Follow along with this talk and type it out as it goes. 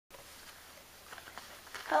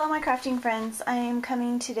Hello my crafting friends, I am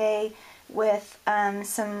coming today with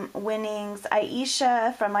some winnings.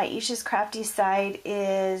 Isha from Ishascraftyside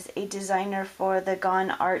is a designer for the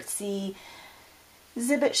GoneArtsy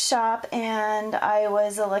Zibbet shop, and I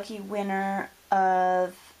was a lucky winner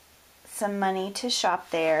of some money to shop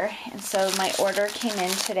there. And so my order came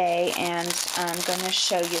in today, and I'm going to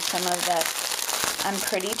show you some of the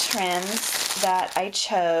pretty trims that I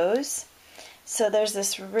chose. So there's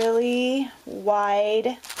this really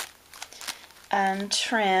wide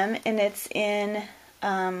trim, and it's in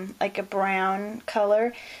like a brown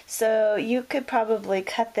color. So you could probably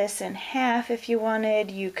cut this in half if you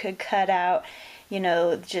wanted. You could cut out, you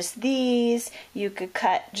know, just these. You could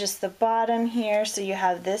cut just the bottom here, so you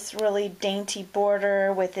have this really dainty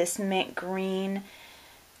border with this mint green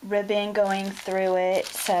ribbon going through it.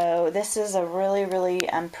 So this is a really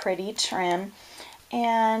pretty trim.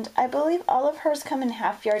 And I believe all of hers come in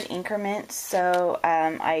half-yard increments, so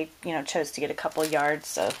I chose to get a couple yards,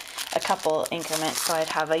 so a couple increments, so I'd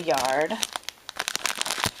have a yard.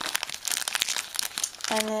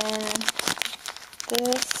 And then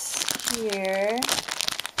this here,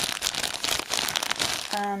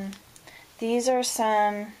 these are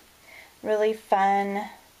some really fun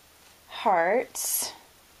hearts.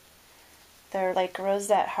 They're like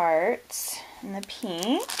rosette hearts in the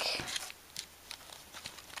pink.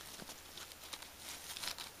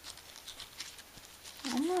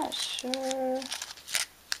 I'm not sure.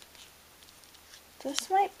 This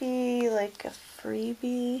might be like a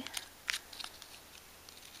freebie.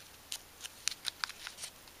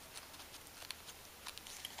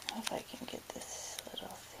 I don't know if I can get this little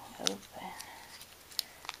thing open.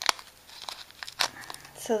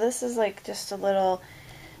 So this is like just a little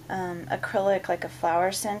acrylic, like a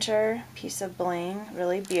flower center piece of bling.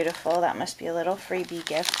 Really beautiful. That must be a little freebie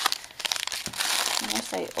gift.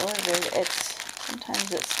 Unless I ordered it.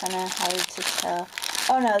 Sometimes it's kind of hard to tell.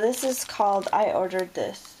 Oh no, this is called, I ordered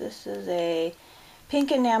this. This is a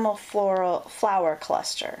pink enamel flower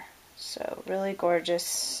cluster. So really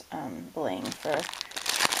gorgeous bling for a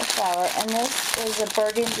flower. And this is a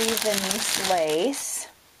burgundy Venice lace.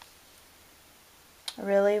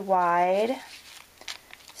 Really wide.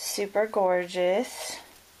 Super gorgeous.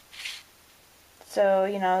 So,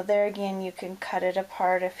 you know, there again you can cut it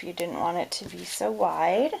apart if you didn't want it to be so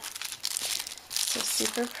wide. So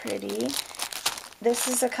super pretty. This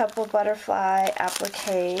is a couple butterfly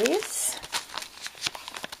appliques,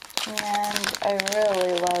 and I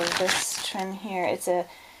really love this trim here. It's a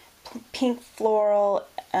pink floral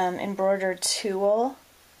embroidered tulle.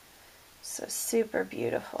 So super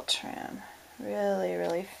beautiful trim.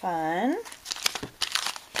 Really fun.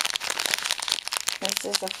 This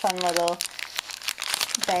is a fun little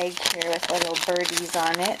bag here with little birdies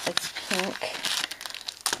on it. It's pink.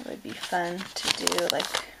 It would be fun to do like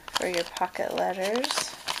for your pocket letters.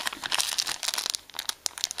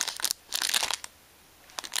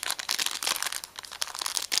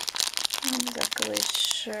 I'm not exactly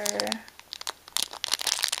sure.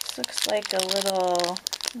 This looks like a little,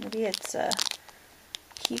 maybe it's a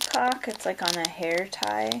peacock. It's like on a hair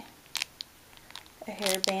tie, a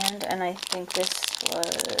hairband, and I think this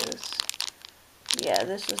was, yeah,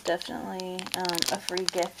 this was definitely a free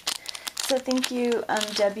gift. So thank you,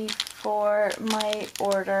 Debbie, for my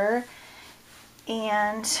order,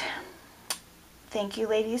 and thank you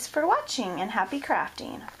ladies for watching, and happy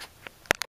crafting.